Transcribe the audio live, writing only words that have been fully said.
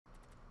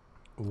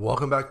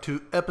Welcome back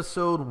to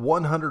episode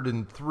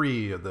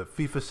 103 of the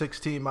FIFA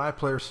 16 My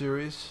Player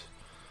Series.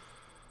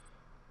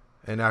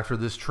 And after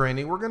this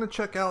training, we're going to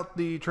check out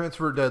the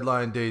transfer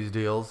deadline days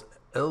deals.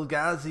 El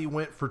Ghazi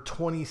went for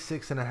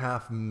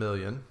 $26.5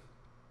 million.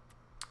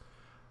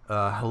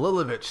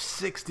 Halilovic,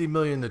 $60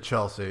 million to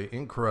Chelsea.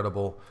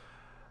 Incredible.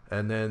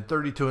 And then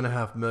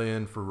 $32.5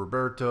 million for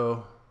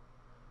Roberto.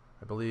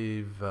 I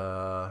believe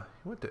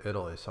he went to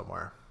Italy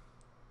somewhere.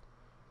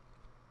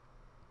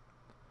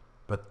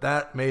 But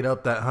that made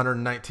up that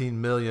 $119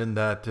 million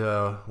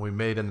that we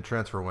made in the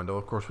transfer window.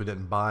 Of course, we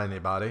didn't buy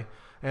anybody.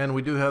 And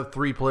we do have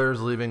 3 players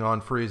leaving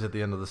on freeze at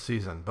the end of the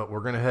season. But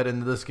we're going to head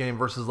into this game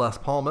versus Las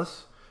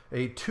Palmas.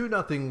 A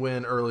 2-0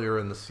 win earlier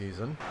in the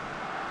season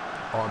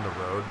on the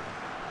road.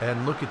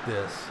 And look at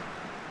this.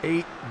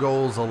 8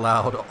 goals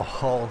allowed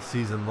all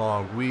season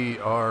long. We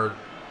are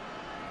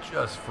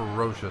just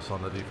ferocious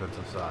on the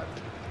defensive side.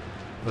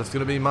 That's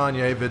going to be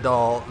Mane,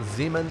 Vidal,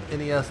 Zeman,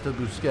 Iniesta,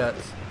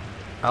 Busquets,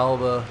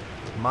 Alba,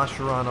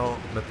 Mascherano,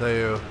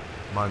 Mateo,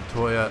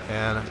 Montoya,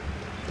 and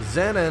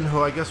Zanin,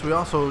 who I guess we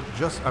also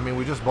just,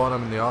 we just bought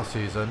him in the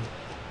offseason.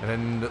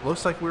 And it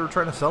looks like we were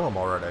trying to sell him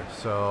already.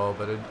 So,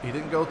 but he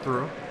didn't go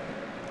through.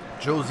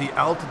 Josie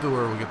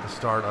Altidore will get the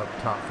start up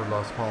top for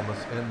Las Palmas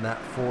in that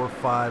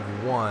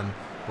 4-5-1.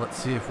 Let's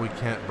see if we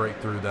can't break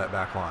through that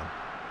back line.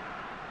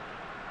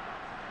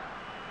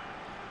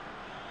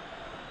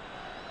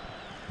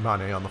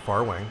 Mane on the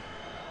far wing.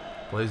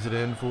 Plays it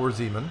in for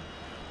Zeman.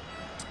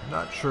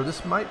 Not sure.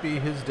 This might be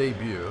his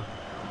debut.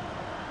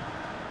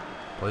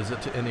 Plays it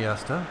to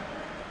Iniesta.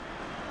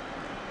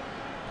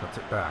 Cuts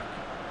it back.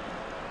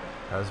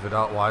 Has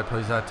Vidal wide.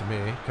 Plays that to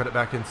me. Cut it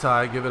back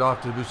inside. Give it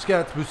off to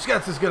Busquets.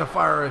 Busquets is going to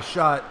fire a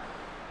shot.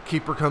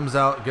 Keeper comes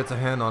out. Gets a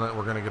hand on it.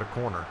 We're going to get a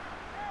corner.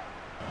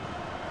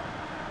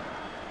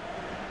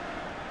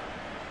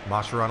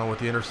 Mascherano with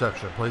the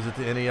interception. Plays it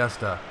to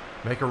Iniesta.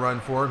 Make a run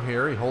for him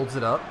here. He holds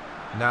it up.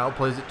 Now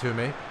plays it to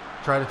me.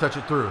 Try to touch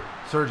it through.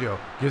 Sergio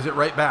gives it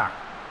right back.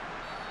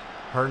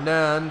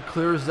 Hernan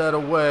clears that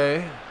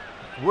away.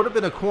 Would have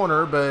been a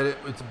corner, but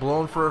it's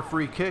blown for a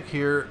free kick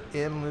here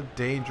in a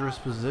dangerous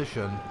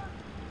position.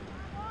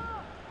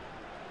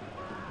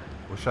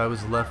 Wish I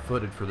was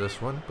left-footed for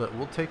this one, but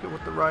we'll take it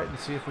with the right and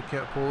see if we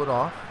can't pull it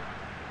off.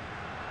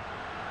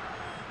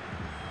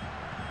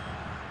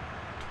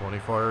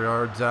 24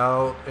 yards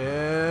out,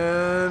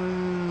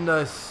 and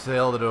I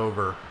sailed it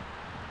over.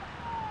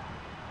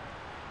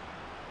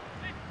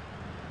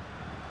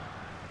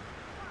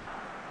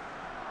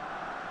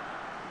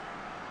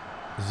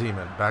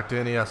 Zeman, back to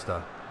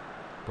Iniesta.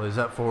 Plays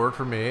that forward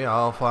for me.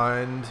 I'll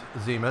find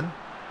Zeman.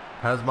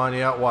 Has Mane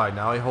out wide.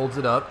 Now he holds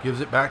it up. Gives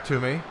it back to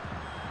me.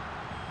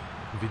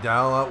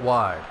 Vidal out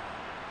wide.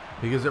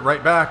 He gives it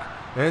right back.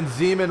 And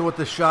Zeman with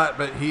the shot,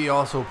 but he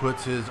also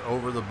puts his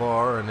over the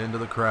bar and into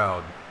the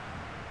crowd.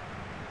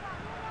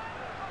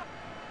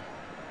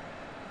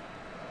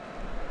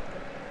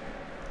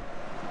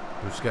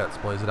 Busquets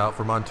plays it out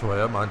for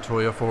Montoya.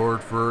 Montoya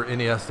forward for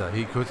Iniesta.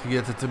 He quickly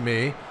gets it to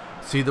me.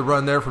 See the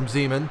run there from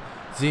Zeman.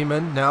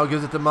 Zeman now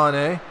gives it to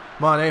Mane.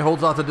 Mane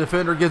holds off the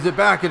defender, gives it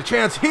back. And a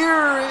chance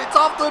here. It's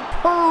off the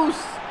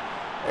post.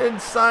 And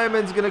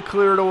Simon's going to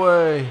clear it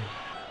away.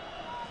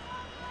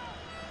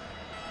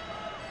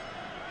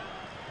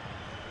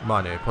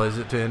 Mane plays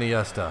it to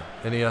Iniesta.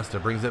 Iniesta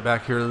brings it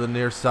back here to the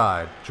near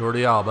side.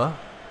 Jordi Alba.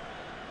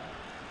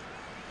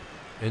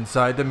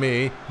 Inside to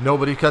me.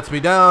 Nobody cuts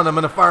me down. I'm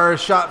going to fire a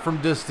shot from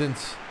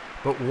distance.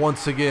 But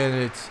once again,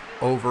 it's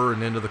over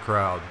and into the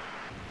crowd.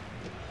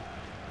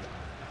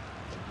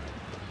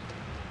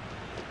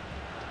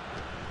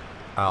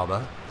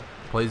 Alba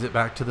plays it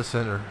back to the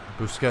center.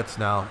 Busquets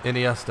now.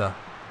 Iniesta.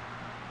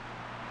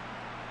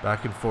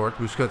 Back and forth.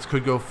 Busquets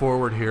could go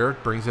forward here.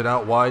 Brings it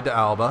out wide to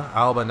Alba.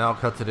 Alba now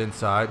cuts it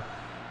inside.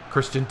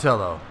 Christian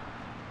Tello.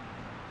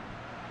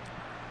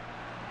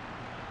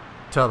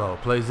 Tello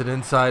plays it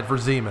inside for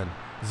Zeman.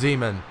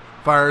 Zeman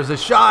fires a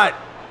shot.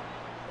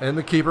 And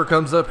the keeper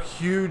comes up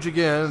huge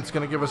again. It's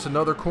going to give us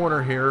another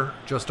corner here.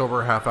 Just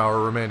over a half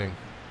hour remaining.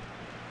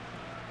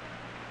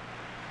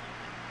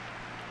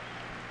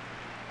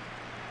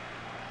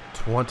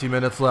 $20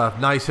 minutes left.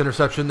 Nice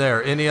interception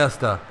there.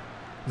 Iniesta.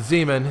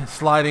 Zeman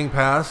sliding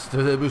pass to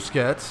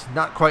Busquets.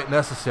 Not quite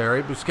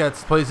necessary.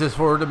 Busquets plays this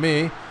forward to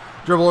me.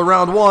 Dribble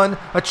around one.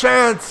 A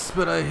chance,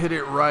 but I hit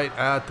it right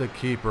at the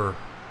keeper.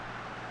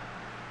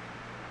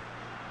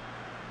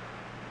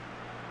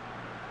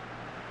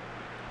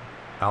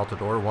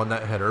 Altidore won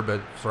that header,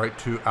 but it's right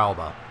to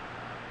Alba.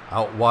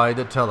 Out wide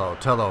to Tello.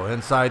 Tello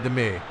inside to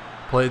me.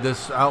 Play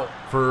this out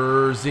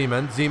for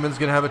Zeman. Zeman's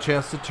going to have a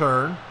chance to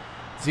turn.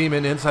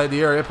 Zeman inside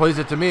the area, plays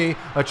it to me.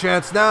 A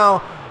chance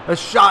now. A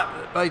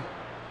shot by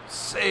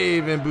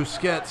save, and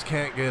Busquets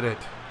can't get it.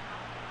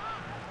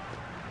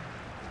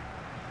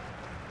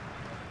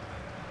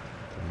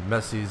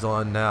 Messi's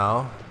on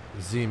now.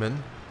 Zeman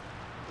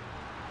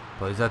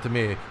plays that to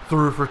me.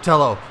 Through for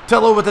Tello.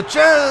 Tello with a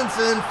chance,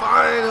 and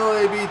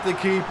finally beat the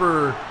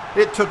keeper.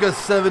 It took us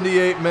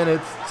 78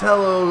 minutes.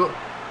 Tello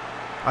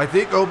I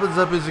think opens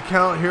up his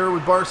account here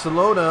with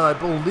Barcelona. I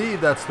believe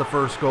that's the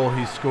first goal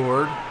he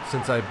scored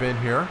since I've been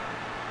here.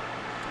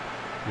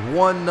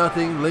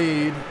 1-0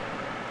 lead.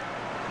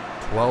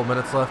 12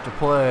 minutes left to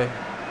play.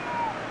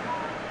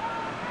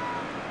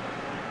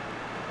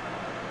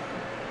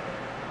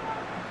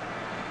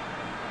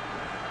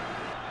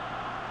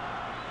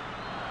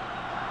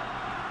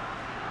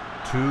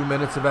 Two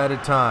minutes of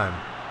added time.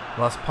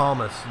 Las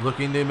Palmas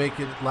looking to make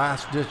it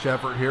last-ditch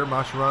effort here.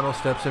 Mascherano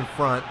steps in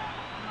front.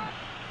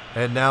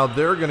 And now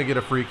they're going to get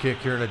a free kick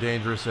here in a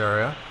dangerous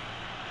area.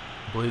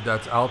 I believe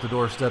that's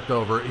Altidore stepped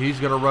over it. He's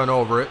going to run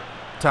over it.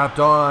 Tapped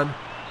on.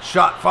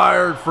 Shot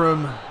fired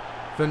from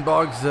Finn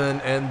Bogdan.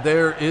 And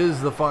there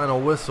is the final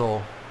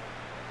whistle.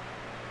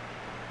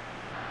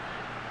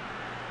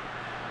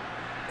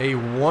 A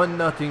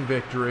 1-0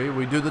 victory.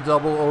 We do the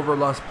double over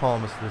Las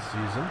Palmas this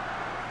season.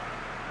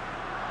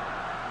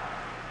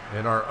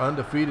 And our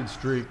undefeated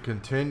streak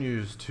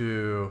continues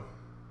to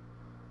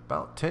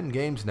about 10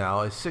 games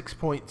now. A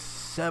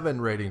 6.7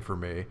 rating for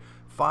me.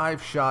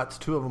 5 shots,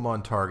 2 of them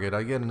on target.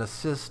 I get an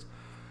assist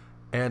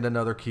and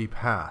another key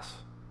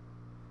pass.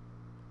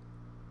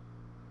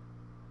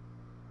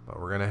 But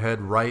we're going to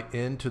head right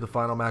into the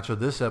final match of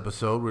this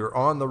episode. We were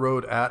on the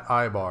road at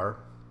Eibar.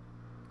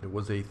 It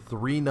was a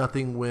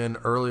 3-0 win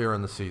earlier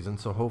in the season,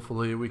 so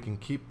hopefully we can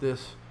keep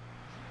this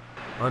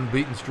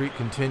unbeaten streak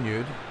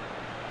continued.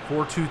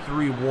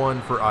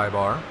 4-2-3-1 for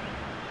Eibar.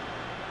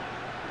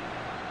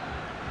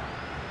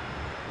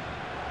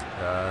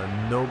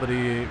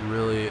 Nobody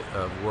really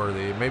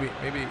worthy. Maybe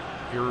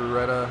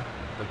Irureta,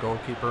 the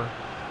goalkeeper.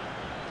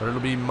 But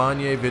it'll be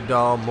Magne,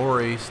 Vidal,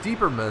 Mori,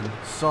 Stiepermann,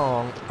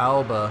 Song,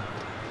 Alba,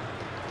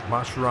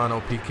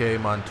 Mascherano, Piqué,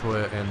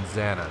 Montoya, and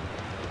Zanin.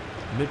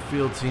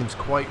 Midfield seems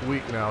quite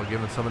weak now,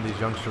 giving some of these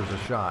youngsters a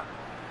shot.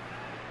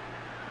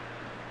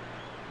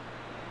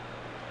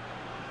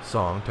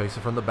 Song takes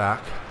it from the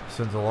back,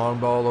 sends a long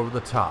ball over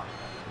the top.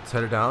 It's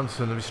headed down, it's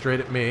going to be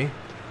straight at me.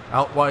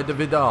 Out wide to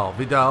Vidal.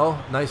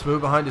 Vidal, nice move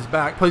behind his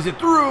back, plays it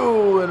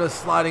through in a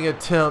sliding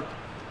attempt.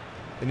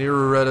 And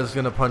Irureta's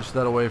going to punch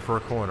that away for a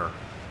corner.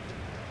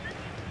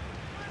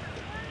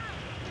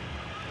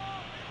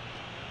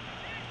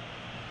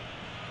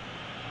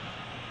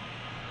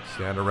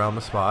 Stand around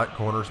the spot,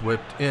 corner's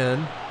whipped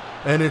in.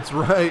 And it's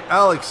right,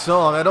 Alex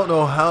Song. I don't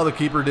know how the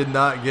keeper did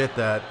not get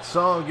that.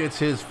 Song gets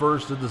his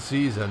first of the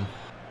season.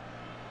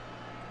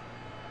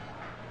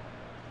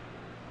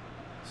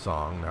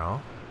 Song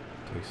now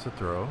takes the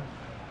throw,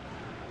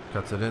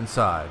 cuts it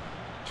inside,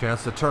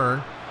 chance to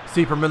turn.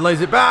 Stiepermann lays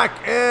it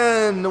back,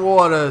 and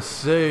what a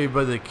save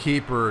by the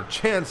keeper.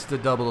 Chance to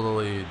double the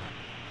lead.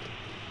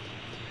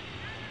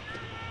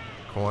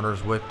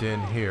 Corner's whipped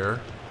in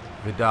here.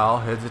 Vidal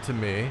heads it to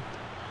me.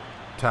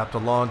 Tapped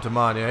along to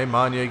Magne.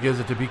 Magne gives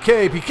it to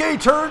Piqué. Piqué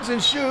turns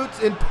and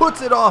shoots and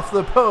puts it off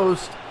the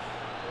post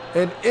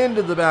and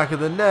into the back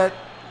of the net.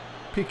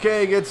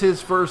 Piqué gets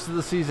his first of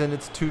the season.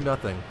 It's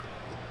 2-0.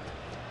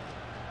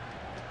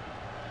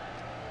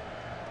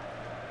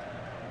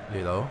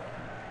 Lilo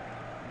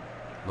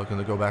looking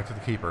to go back to the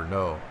keeper.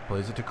 No.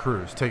 Plays it to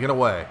Cruz. Taken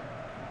away.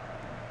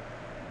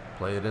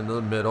 Play it into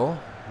the middle.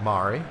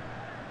 Mari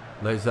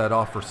lays that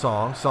off for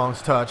Song.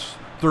 Song's touch.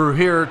 Through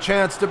here.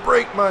 Chance to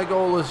break my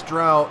goalless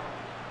drought.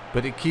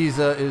 But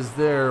Ikiza is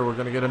there. We're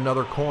going to get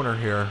another corner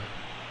here.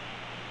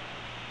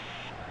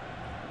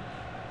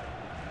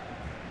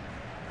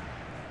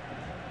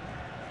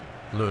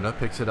 Luna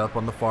picks it up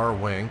on the far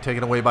wing.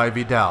 Taken away by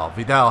Vidal.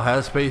 Vidal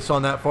has space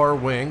on that far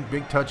wing.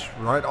 Big touch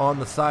right on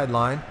the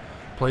sideline.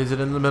 Plays it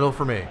in the middle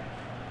for me.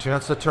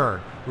 Chance to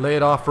turn. Lay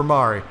it off for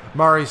Mari.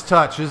 Mari's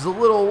touch is a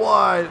little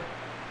wide.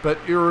 But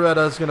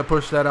Irureta is going to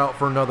push that out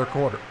for another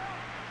corner.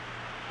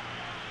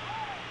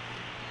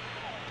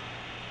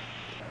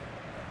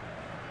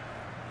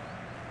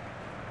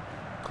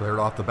 Cleared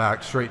off the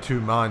back, straight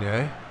to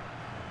Magne.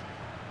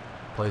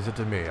 Plays it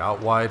to me, out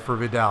wide for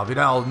Vidal.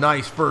 Vidal,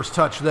 nice first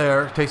touch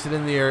there. Takes it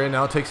in the area,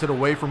 now takes it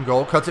away from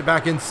goal. Cuts it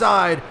back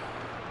inside.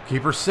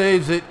 Keeper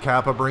saves it.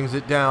 Kappa brings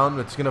it down.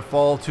 It's going to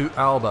fall to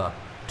Alba.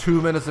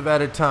 2 minutes of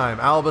added time.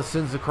 Alba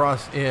sends the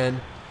cross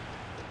in.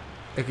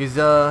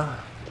 Ikiza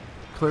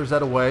clears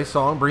that away.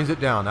 Song brings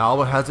it down.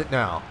 Alba has it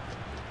now.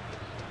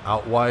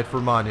 Out wide for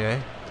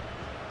Magne.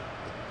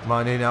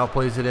 Magne now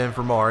plays it in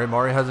for Mari.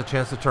 Mari has a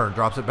chance to turn.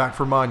 Drops it back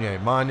for Magne.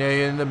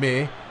 Magne into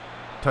me.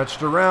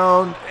 Touched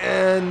around,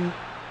 and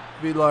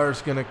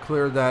Villar's going to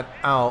clear that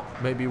out.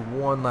 Maybe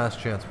one last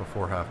chance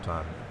before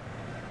halftime.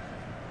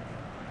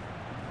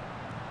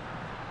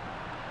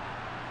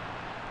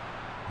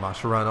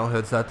 Mascherano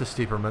heads that to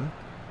Stiepermann.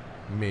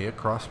 Me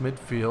across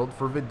midfield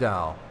for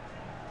Vidal.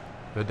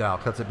 Vidal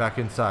cuts it back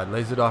inside.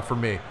 Lays it off for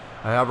me.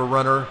 I have a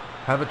runner.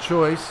 Have a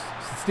choice.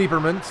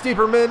 Stiepermann.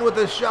 Stiepermann with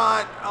a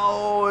shot.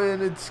 Oh,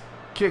 and it's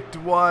kicked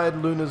wide.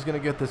 Luna's going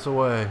to get this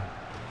away.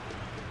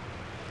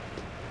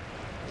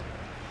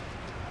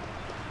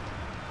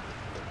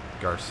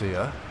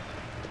 Garcia.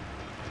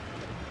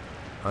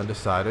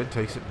 Undecided.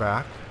 Takes it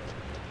back.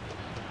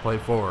 Play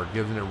forward.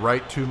 Gives it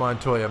right to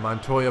Montoya.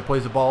 Montoya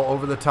plays the ball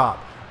over the top.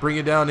 Bring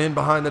it down in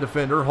behind the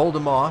defender. Hold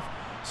him off.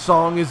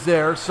 Song is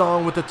there.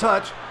 Song with the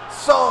touch.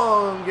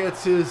 Song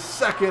gets his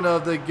second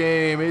of the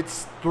game.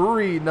 It's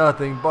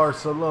 3-0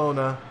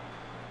 Barcelona.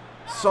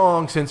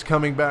 Song, since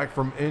coming back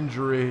from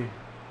injury,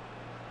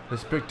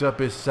 has picked up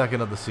his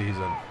second of the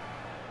season.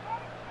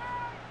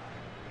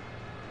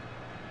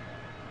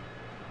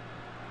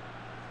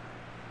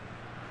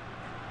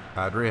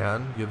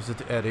 Adrian gives it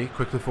to Eddie.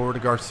 Quickly forward to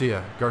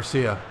Garcia.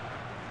 Garcia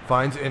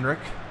finds Enric.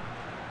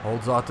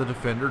 Holds off the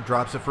defender.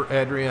 Drops it for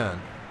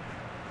Adrian.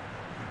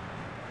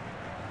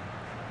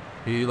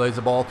 He lays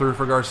the ball through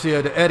for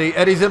Garcia to Eddie.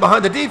 Eddie's in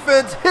behind the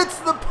defense. Hits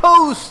the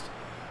post.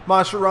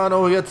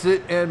 Mascherano hits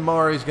it, and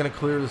Mari's going to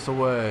clear this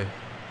away.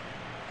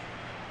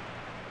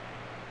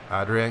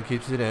 Adrian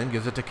keeps it in.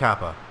 Gives it to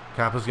Kappa.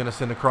 Kappa's going to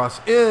send a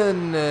cross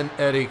in, and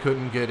Eddie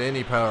couldn't get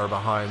any power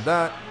behind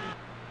that.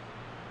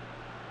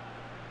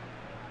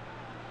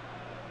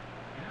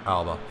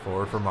 Alba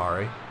forward for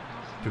Mari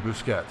to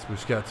Busquets.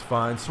 Busquets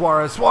finds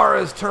Suarez.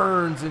 Suarez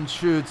turns and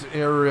shoots.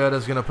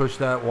 Arrieta's going to push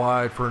that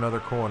wide for another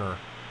corner.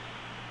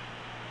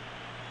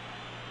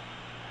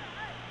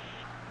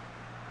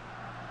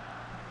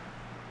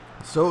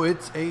 So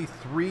it's a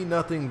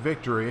 3-0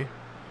 victory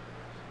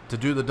to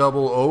do the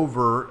double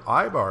over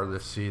Eibar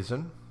this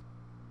season.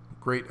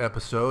 Great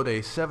episode.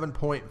 A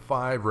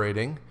 7.5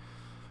 rating.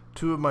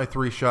 2 of my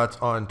 3 shots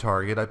on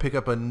target. I pick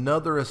up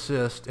another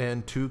assist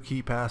and 2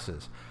 key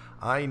passes.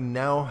 I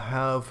now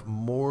have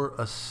more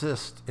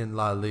assists in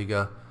La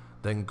Liga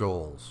than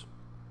goals.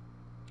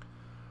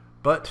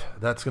 But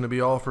that's going to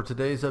be all for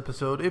today's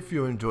episode. If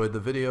you enjoyed the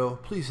video,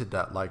 please hit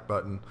that like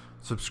button.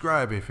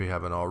 Subscribe if you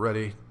haven't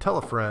already. Tell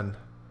a friend.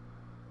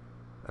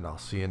 And I'll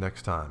see you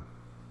next time.